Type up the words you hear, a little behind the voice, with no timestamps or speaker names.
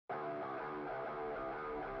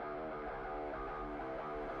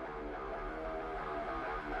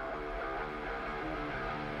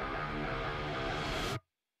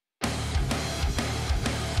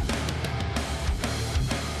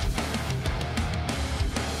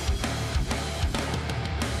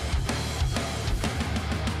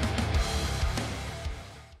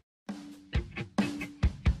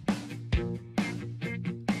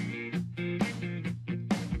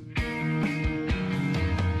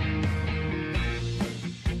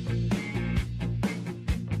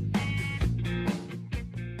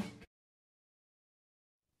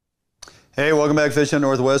Hey, welcome back, FHN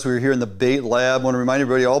Northwest. We're here in the Bait Lab. I want to remind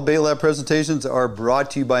everybody, all Bait Lab presentations are brought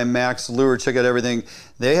to you by Mack's Lure. Check out everything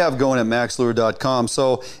they have going at mackslure.com.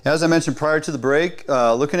 So, as I mentioned prior to the break,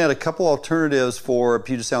 looking at a couple alternatives for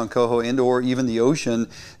Puget Sound Coho and/or even the ocean.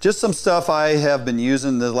 Just some stuff I have been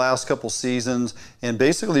using the last couple seasons, and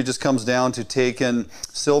basically just comes down to taking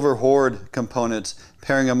silver Horde components,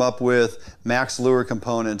 pairing them up with Mack's lure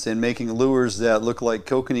components, and making lures that look like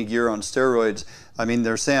kokanee gear on steroids. I mean,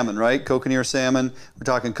 they're salmon, right? Kokanee or salmon. We're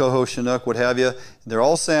talking Coho, Chinook, what have you. They're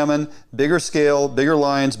all salmon, bigger scale, bigger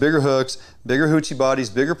lines, bigger hooks, bigger hoochie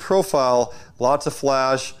bodies, bigger profile, lots of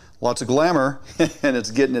flash, lots of glamour, and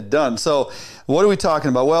it's getting it done. So what are we talking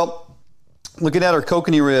about? Well, looking at our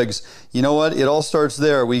kokanee rigs, you know what? It all starts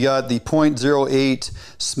there. We got the .08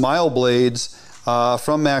 smile blades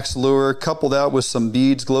from Mack's Lure, couple that with some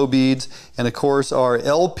beads, glow beads, and of course our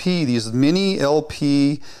LP, these mini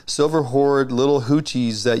LP silver Horde little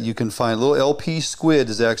hoochies that you can find. Little LP squid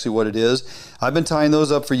is actually what it is. I've been tying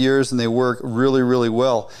those up for years and they work really, really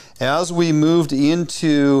well. As we moved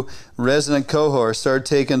into resident coho, I started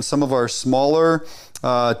taking some of our smaller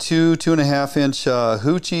 2.5 inch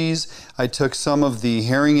hoochies. I took some of the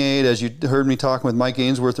herring aid, as you heard me talking with Mike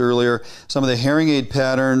Ainsworth earlier, some of the herring aid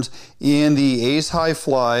patterns in the ace high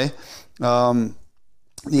fly.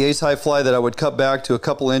 The ace high fly that I would cut back to a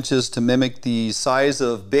couple inches to mimic the size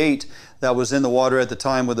of bait that was in the water at the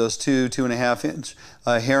time with those 2.5 inch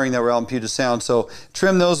herring that were out in Puget Sound. So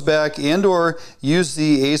trim those back and/or use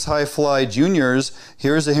the Ace High Fly Juniors.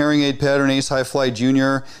 Here's a herring aid pattern, Ace High Fly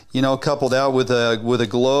Junior. You know, coupled out with a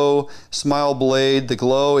glow smile blade, the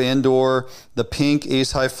glow and/or the pink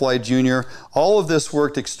Ace High Fly Junior. All of this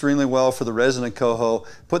worked extremely well for the resident coho.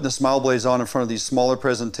 Putting the smile blades on in front of these smaller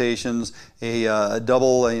presentations, a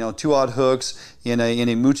double, 2-aught hooks in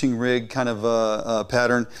a mooching rig kind of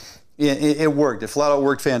pattern. It worked. It flat out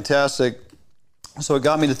worked fantastic. So it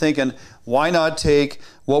got me to thinking, why not take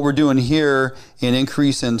what we're doing here and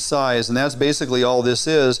increase in size? And that's basically all this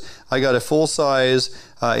is. I got a full-size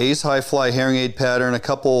Ace High Fly herring aid pattern, a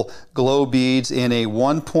couple glow beads, and a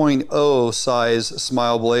 1.0 size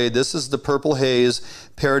smile blade. This is the purple haze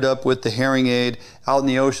paired up with the herring aid. Out in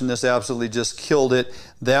the ocean, this absolutely just killed it.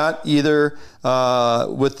 That either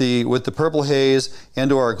with the purple haze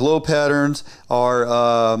and/or our glow patterns, our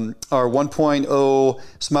 1.0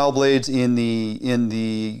 smile blades in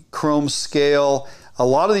the chrome scale. A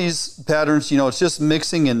lot of these patterns, it's just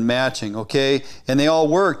mixing and matching, okay? And they all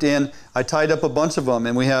worked, and I tied up a bunch of them,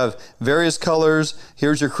 and we have various colors.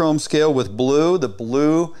 Here's your chrome scale with blue. The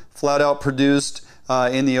blue flat out produced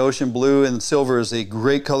in the ocean. Blue and silver is a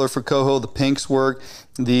great color for coho. The pinks work.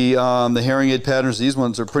 The herring aid patterns, these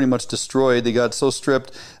ones are pretty much destroyed. They got so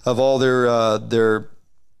stripped of all the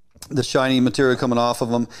shiny material coming off of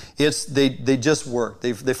them. They just work.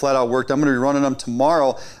 They flat out worked. I'm going to be running them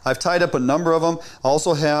tomorrow. I've tied up a number of them. I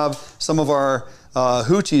also have some of our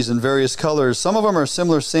hoochies in various colors. Some of them are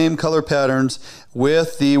similar, same color patterns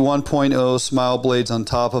with the 1.0 smile blades on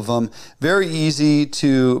top of them. Very easy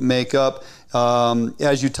to make up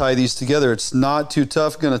as you tie these together. It's not too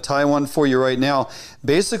tough. I'm going to tie one for you right now.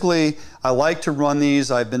 Basically, I like to run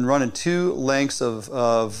these. I've been running 2 lengths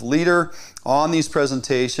of leader on these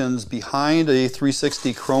presentations behind a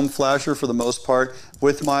 360 chrome flasher for the most part,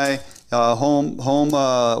 with my home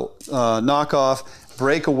knockoff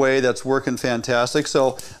breakaway that's working fantastic.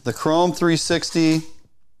 So the chrome 360,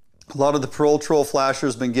 a lot of the Pearl Troll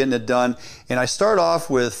flashers been getting it done, and I start off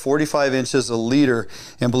with 45 inches of leader.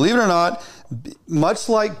 And believe it or not, much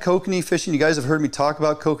like kokanee fishing, you guys have heard me talk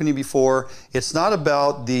about kokanee before. It's not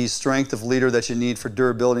about the strength of leader that you need for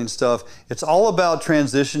durability and stuff. It's all about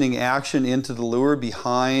transitioning action into the lure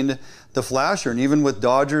behind the flasher. And even with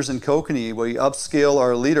Dodgers and kokanee, we upscale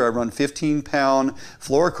our leader. I run 15-pound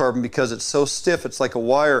fluorocarbon because it's so stiff, it's like a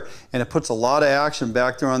wire, and it puts a lot of action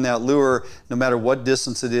back there on that lure no matter what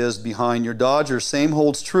distance it is behind your Dodger. Same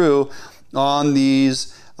holds true on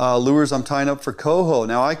these lures I'm tying up for coho.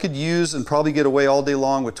 Now I could use and probably get away all day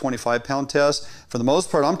long with 25-pound tests. For the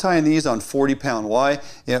most part, I'm tying these on 40-pound. Why?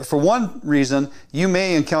 For one reason, you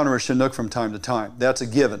may encounter a Chinook from time to time. That's a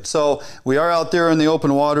given. So we are out there in the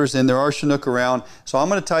open waters and there are Chinook around. So I'm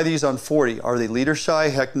going to tie these on 40. Are they leader shy?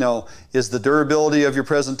 Heck no. Is the durability of your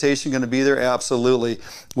presentation going to be there? Absolutely.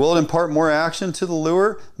 Will it impart more action to the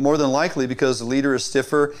lure? More than likely, because the leader is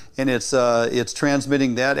stiffer and it's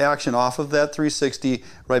transmitting that action off of that 360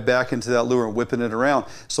 right back into that lure and whipping it around.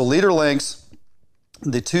 So leader lengths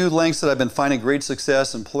the two lengths that I've been finding great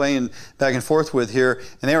success and playing back and forth with here,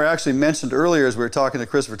 and they were actually mentioned earlier as we were talking to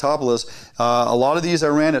Chris Vertopoulos. A lot of these I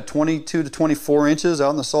ran at 22 to 24 inches out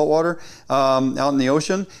in the saltwater, out in the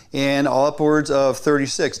ocean, and upwards of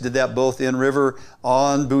 36. Did that both in river,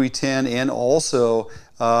 on buoy 10, and also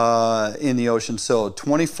in the ocean. So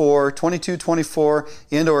 24, 22, 24,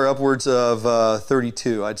 and or upwards of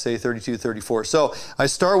 32. I'd say 32, 34. So I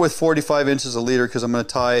start with 45 inches a leader because I'm going to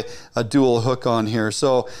tie a dual hook on here.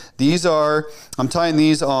 So these are, I'm tying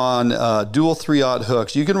these on dual 3/0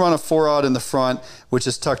 hooks. You can run a 4/0 in the front, which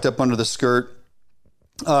is tucked up under the skirt,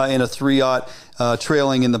 and a 3/0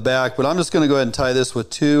 trailing in the back, but I'm just going to go ahead and tie this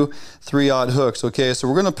with two 3/0 hooks. Okay, so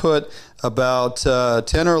we're going to put about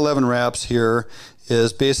 10 or 11 wraps here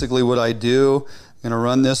is basically what I do. I'm going to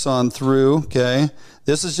run this on through. Okay,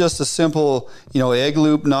 this is just a simple, egg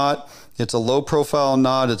loop knot. It's a low profile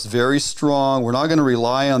knot. It's very strong. We're not going to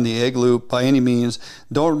rely on the egg loop by any means.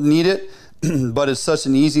 Don't need it, but it's such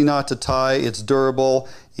an easy knot to tie. It's durable.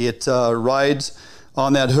 It rides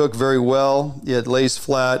on that hook very well. It lays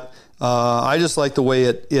flat. I just like the way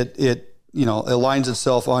it aligns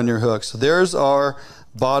itself on your hook. So there's our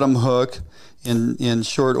bottom hook in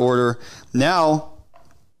short order. Now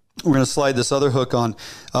we're going to slide this other hook on.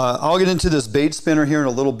 I'll get into this bait spinner here in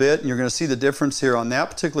a little bit, and you're going to see the difference here on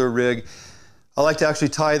that particular rig. I like to actually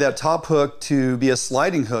tie that top hook to be a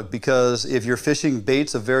sliding hook, because if you're fishing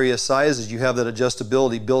baits of various sizes, you have that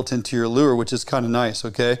adjustability built into your lure, which is kind of nice,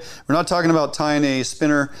 okay? We're not talking about tying a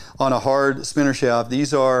spinner on a hard spinner shaft.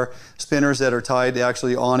 These are spinners that are tied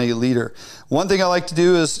actually on a leader. One thing I like to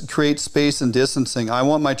do is create space and distancing. I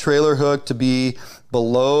want my trailer hook to be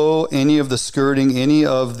below any of the skirting, any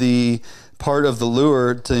of the part of the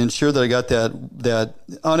lure, to ensure that I got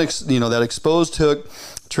that exposed hook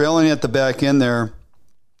trailing at the back end there,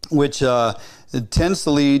 which it tends to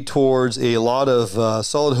lead towards a lot of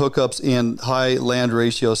solid hookups and high land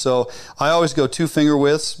ratio. So I always go 2 finger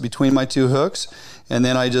widths between my 2 hooks, and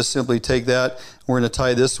then I just simply take that. We're going to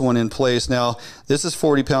tie this one in place. Now this is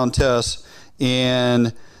 40-pound test,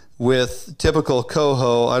 and with typical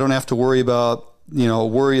Coho, I don't have to worry about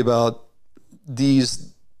these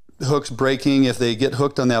hooks breaking if they get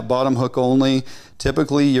hooked on that bottom hook only.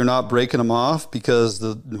 Typically you're not breaking them off because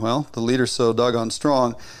the leader's so doggone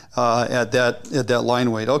strong at that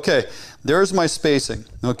line weight. Okay, there's my spacing.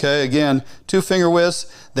 Okay, again, 2 finger widths.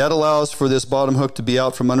 That allows for this bottom hook to be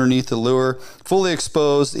out from underneath the lure, fully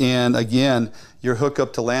exposed, and again, your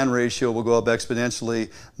hookup to land ratio will go up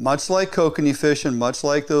exponentially, much like kokanee fishing, much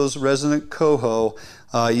like those resident Coho.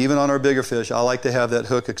 Even on our bigger fish, I like to have that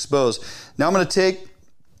hook exposed. Now I'm going to take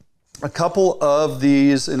a couple of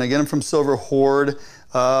these, and I get them from Silver Horde.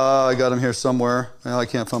 I got them here somewhere. Well, I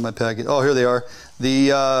can't find my package. Oh, here they are.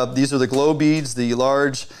 These are the glow beads, the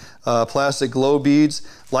large plastic glow beads.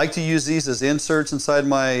 Like to use these as inserts inside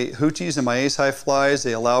my HOODIES and my ace high flies.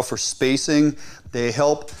 They allow for spacing. They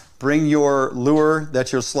help bring your lure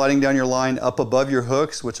that you're sliding down your line up above your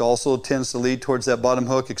hooks, which also tends to lead towards that bottom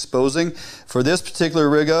hook exposing. For this particular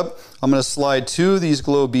rig up, I'm going to slide 2 of these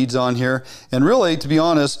glow beads on here. And really, to be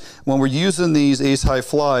honest, when we're using these ace high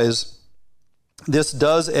flies, this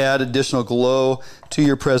does add additional glow to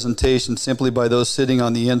your presentation simply by those sitting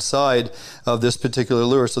on the inside of this particular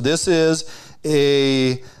lure. So this is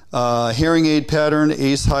a herring aid pattern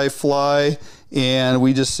ace high fly, and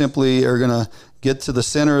we just simply are going to get to the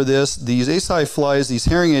center of this. These ace high flies, these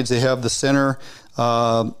herring aids, they have the center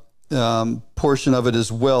portion of it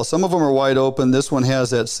as well. Some of them are wide open. This one has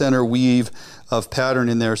that center weave of pattern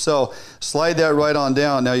in there. So slide that right on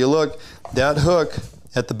down. Now you look, that hook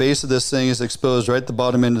at the base of this thing is exposed right at the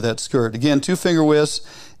bottom end of that skirt. Again, 2 finger widths,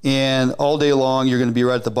 and all day long you're going to be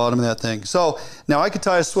right at the bottom of that thing. So now I could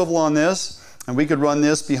tie a swivel on this, and we could run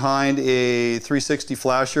this behind a 360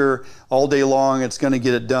 flasher all day long. It's going to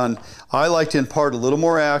get it done. I like to impart a little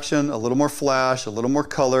more action, a little more flash, a little more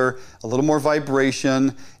color, a little more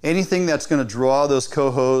vibration, anything that's going to draw those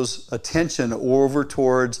cohos' attention over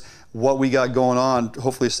towards what we got going on,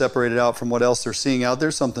 hopefully separate it out from what else they're seeing out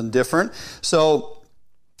there, something different. So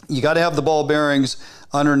you got to have the ball bearings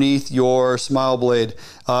underneath your smile blade.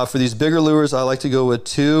 For these bigger lures, I like to go with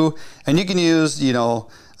 2, and you can use,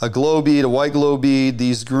 a glow bead, a white glow bead.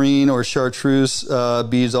 These green or chartreuse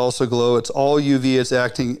beads also glow. It's all UV. It's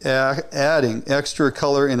adding extra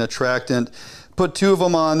color and attractant. Put 2 of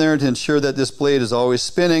them on there to ensure that this blade is always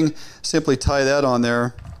spinning. Simply tie that on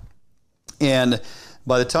there. And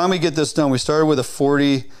by the time we get this done, we started with a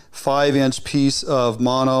 45-inch piece of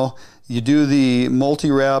mono. You do the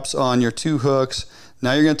multi-wraps on your 2 hooks.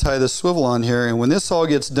 Now you're going to tie this swivel on here, and when this all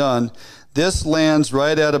gets done, This lands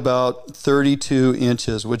right at about 32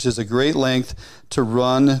 inches, which is a great length to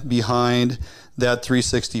run behind that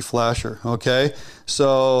 360 flasher, okay?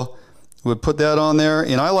 So we'll put that on there,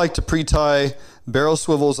 and I like to pre-tie barrel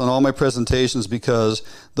swivels on all my presentations because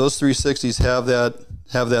those 360s have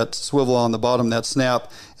that swivel on the bottom, that snap,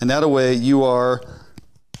 and that way you are,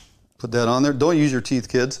 put that on there. Don't use your teeth,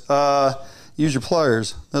 kids. Use your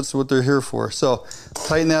pliers. That's what they're here for. So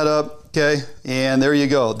tighten that up, okay, and there you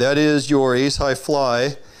go. That is your ace high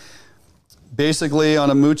fly. Basically on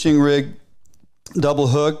a mooching rig, double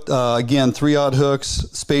hooked, again 3/0 hooks,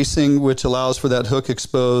 spacing which allows for that hook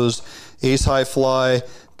exposed, ace high fly,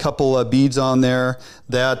 couple of beads on there.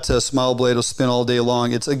 That smile blade will spin all day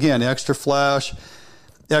long. It's again extra flash,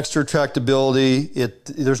 extra tractability.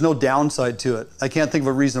 There's no downside to it. I can't think of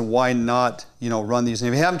a reason why not, you know, run these. And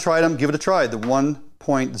if you haven't tried them, give it a try. The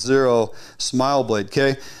 1.0 smile blade.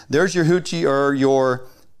 Okay, there's your hoochie or your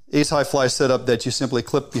ace high fly setup that you simply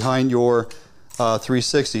clip behind your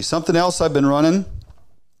 360. Something else I've been running,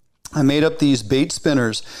 I made up these bait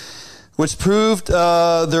spinners, which proved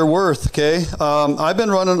their worth. Okay, I've been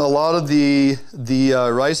running a lot of the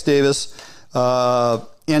Rice Davis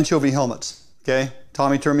anchovy helmets. Okay,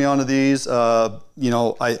 Tommy turned me on to these. You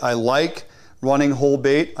know, I like running whole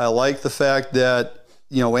bait. I like the fact that,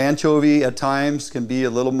 you know, anchovy at times can be a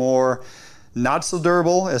little more not so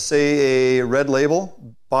durable as, say, a Red Label.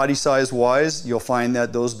 Body size wise, you'll find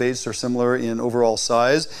that those baits are similar in overall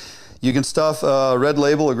size. You can stuff a Red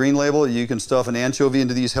Label, a Green Label, you can stuff an anchovy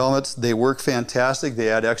into these helmets. They work fantastic. They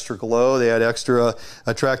add extra glow, they add extra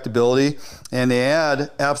attractability, and they add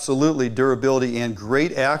absolutely durability and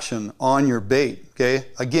great action on your bait, okay?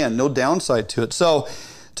 Again, no downside to it. So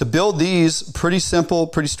to build these, pretty simple,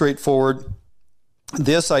 pretty straightforward.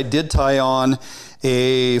 This I did tie on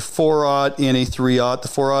a 4/0 and a 3/0. The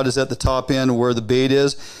 4/0 is at the top end where the bait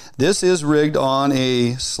is. This is rigged on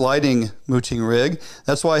a sliding mooching rig.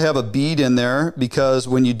 That's why I have a bead in there, because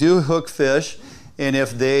when you do hook fish, and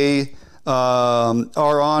if they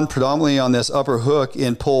are on predominantly on this upper hook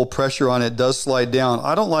and pull pressure on it, it does slide down.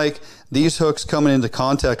 I don't like these hooks coming into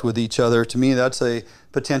contact with each other. To me, that's a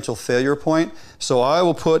potential failure point. So I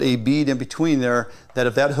will put a bead in between there that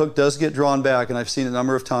if that hook does get drawn back, and I've seen it a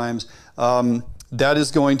number of times, that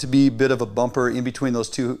is going to be a bit of a bumper in between those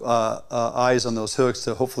two eyes on those hooks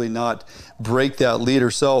to hopefully not break that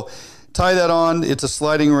leader. So tie that on. It's a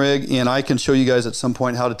sliding rig, and I can show you guys at some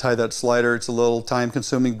point how to tie that slider. It's a little time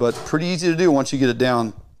consuming, but pretty easy to do once you get it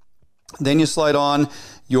down. Then you slide on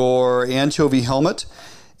your anchovy helmet,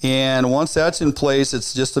 and once that's in place,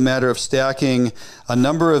 it's just a matter of stacking a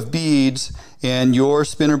number of beads and your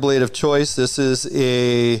spinner blade of choice. This is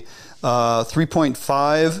a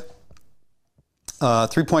 3.5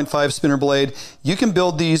 spinner blade. You can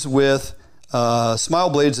build these with smile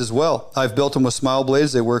blades as well. I've built them with smile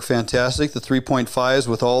blades. They work fantastic. The 3.5s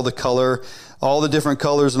with all the color, all the different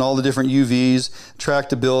colors and all the different UVs,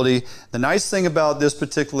 tractability. The nice thing about this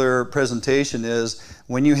particular presentation is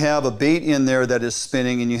when you have a bait in there that is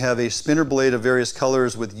spinning and you have a spinner blade of various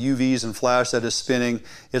colors with UVs and flash that is spinning,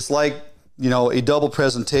 it's like, you know, a double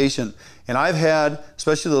presentation. And I've had,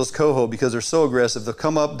 especially those Coho, because they're so aggressive, they'll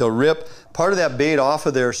come up, they'll rip part of that bait off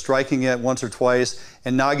of there, striking it once or twice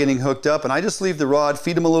and not getting hooked up. And I just leave the rod,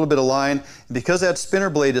 feed them a little bit of line. And because that spinner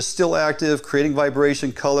blade is still active, creating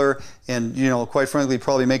vibration, color, and, you know, quite frankly,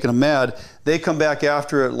 probably making them mad, they come back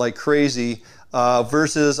after it like crazy.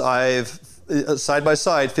 Versus I've side by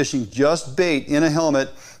side fishing just bait in a helmet,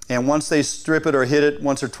 and once they strip it or hit it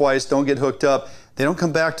once or twice, don't get hooked up, they don't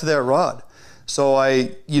come back to that rod. So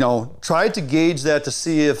I, you know, tried to gauge that to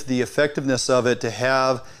see if the effectiveness of it to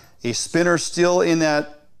have a spinner still in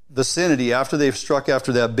that vicinity after they've struck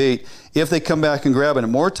after that bait, if they come back and grab it.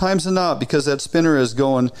 And more times than not, because that spinner is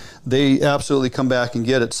going, they absolutely come back and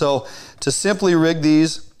get it. So to simply rig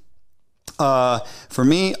these, for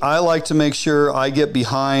me, I like to make sure I get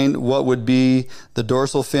behind what would be the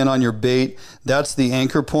dorsal fin on your bait. That's the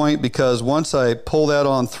anchor point, because once I pull that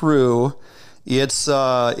on through, it's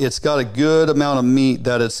got a good amount of meat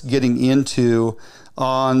that it's getting into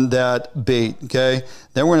on that bait, okay?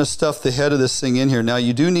 Then we're gonna stuff the head of this thing in here. Now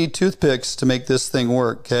you do need toothpicks to make this thing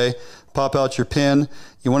work, okay? Pop out your pin.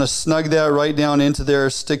 You wanna snug that right down into there,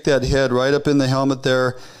 stick that head right up in the helmet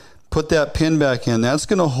there, put that pin back in. That's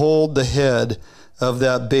gonna hold the head of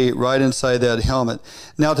that bait right inside that helmet.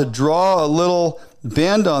 Now to draw a little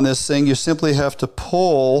bend on this thing, you simply have to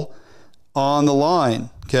pull on the line,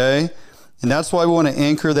 okay? And that's why we want to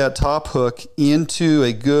anchor that top hook into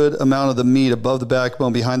a good amount of the meat above the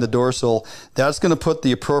backbone behind the dorsal. That's going to put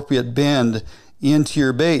the appropriate bend into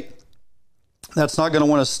your bait. That's not going to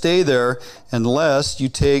want to stay there unless you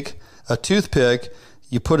take a toothpick,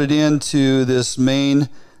 you put it into this main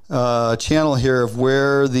channel here of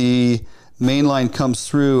where the main line comes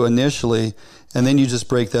through initially, and then you just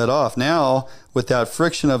break that off. Now, with that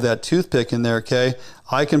friction of that toothpick in there, okay,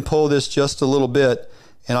 I can pull this just a little bit,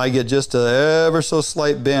 and I get just a ever so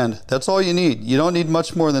slight bend. That's all you need. You don't need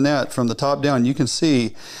much more than that from the top down. You can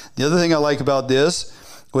see. The other thing I like about this,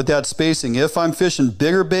 with that spacing, if I'm fishing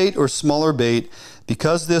bigger bait or smaller bait,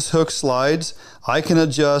 because this hook slides, I can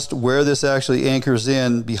adjust where this actually anchors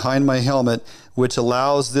in behind my helmet, which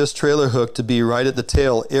allows this trailer hook to be right at the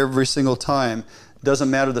tail every single time. Doesn't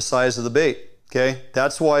matter the size of the bait. Okay,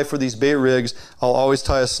 that's why for these bait rigs, I'll always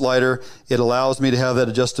tie a slider. It allows me to have that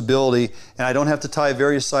adjustability, and I don't have to tie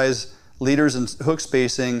various size leaders and hook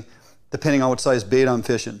spacing depending on what size bait I'm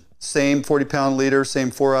fishing. Same 40-pound leader,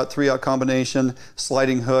 same 4-aught, 3-aught combination,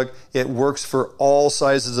 sliding hook. It works for all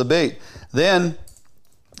sizes of bait. Then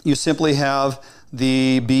you simply have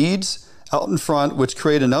the beads out in front, which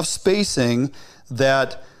create enough spacing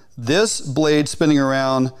that this blade spinning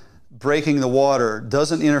around, breaking the water,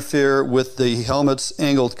 doesn't interfere with the helmet's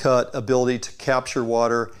angled cut ability to capture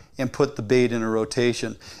water and put the bait in a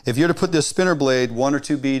rotation. If you're to put this spinner blade 1 or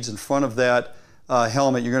 2 beads in front of that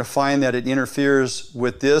helmet, you're going to find that it interferes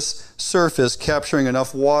with this surface capturing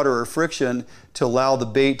enough water or friction to allow the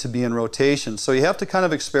bait to be in rotation. So you have to kind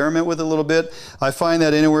of experiment with it a little bit. I find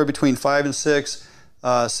that anywhere between 5 and 6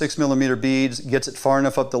 6mm beads gets it far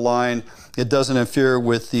enough up the line. It doesn't interfere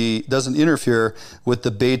with the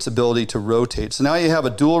bait's ability to rotate. So now you have a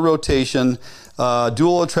dual rotation,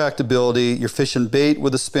 dual attractability. You're fishing bait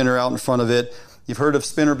with a spinner out in front of it. You've heard of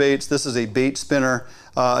spinner baits. This is a bait spinner.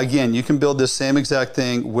 Again, you can build this same exact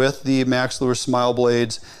thing with the Max Lure Smile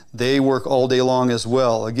blades. They work all day long as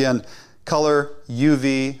well. Again, color,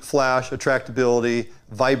 UV, flash, attractability,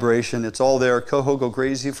 vibration, it's all there. Coho go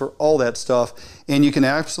crazy for all that stuff. And you can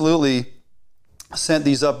absolutely scent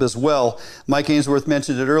these up as well. Mike Ainsworth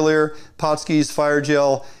mentioned it earlier. Pautzke's fire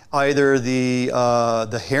gel, either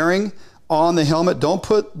the herring on the helmet. Don't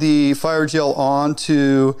put the fire gel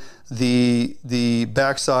onto the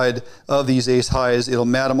backside of these Ace Highs. It'll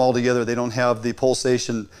mat them all together. They don't have the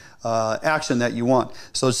pulsation action that you want.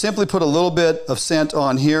 So simply put a little bit of scent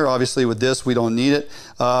on here. Obviously with this we don't need it,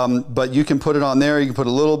 but you can put it on there. You can put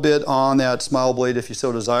a little bit on that Smile blade if you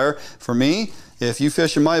so desire. For me, if you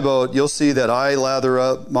fish in my boat, you'll see that I lather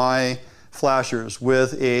up my flashers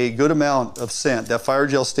with a good amount of scent. That fire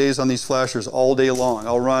gel stays on these flashers all day long.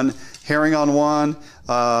 I'll run herring on one,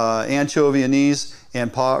 anchovy, anise,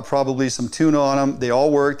 and probably some tuna on them. They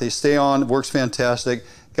all work. They stay on. It works fantastic.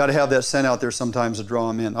 Got to have that scent out there sometimes to draw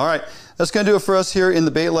them in. All right, that's going to do it for us here in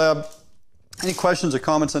the Bait Lab. Any questions or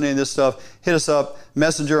comments on any of this stuff, hit us up,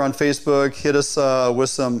 Messenger on Facebook, hit us with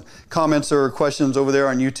some comments or questions over there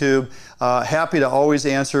on YouTube. Happy to always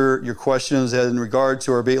answer your questions in regard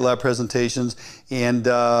to our Bait Lab presentations. And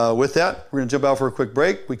with that, we're going to jump out for a quick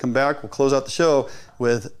break. We come back, we'll close out the show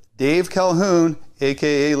with Dave Calhoun,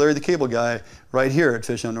 aka Larry the Cable Guy, right here at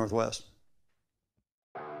FHN Northwest.